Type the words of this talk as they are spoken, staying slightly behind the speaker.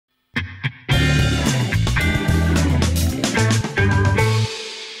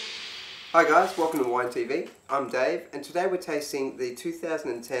Hi guys, welcome to Wine TV. I'm Dave, and today we're tasting the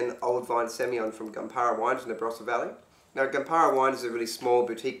 2010 Old Vine Semillon from Gumpara Wines in the Barossa Valley. Now Gumpara Wines is a really small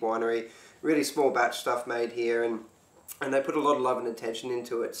boutique winery, really small batch stuff made here, and they put a lot of love and attention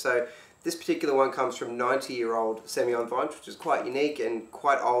into it. So this particular one comes from 90-year-old Semillon vines, which is quite unique and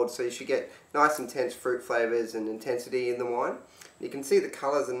quite old, so you should get nice intense fruit flavours and intensity in the wine. You can see the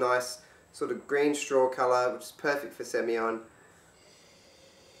colours are nice, sort of green straw colour, which is perfect for Semillon.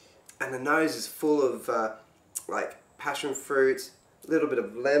 And the nose is full of like passion fruit, a little bit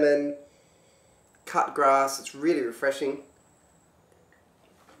of lemon, cut grass. It's really refreshing.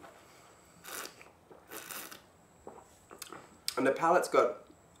 And the palate's got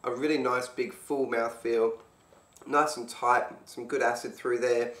a really nice big full mouthfeel, nice and tight, some good acid through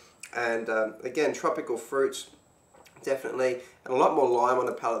there, and again tropical fruits definitely, and a lot more lime on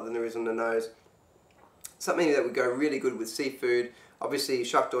the palate than there is on the nose. Something that would go really good with seafood, obviously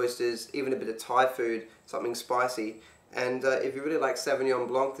shucked oysters, even a bit of Thai food, something spicy. And if you really like Sauvignon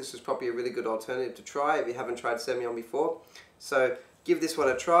Blanc, this is probably a really good alternative to try if you haven't tried Semillon before. So give this one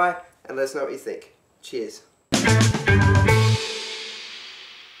a try and let us know what you think. Cheers.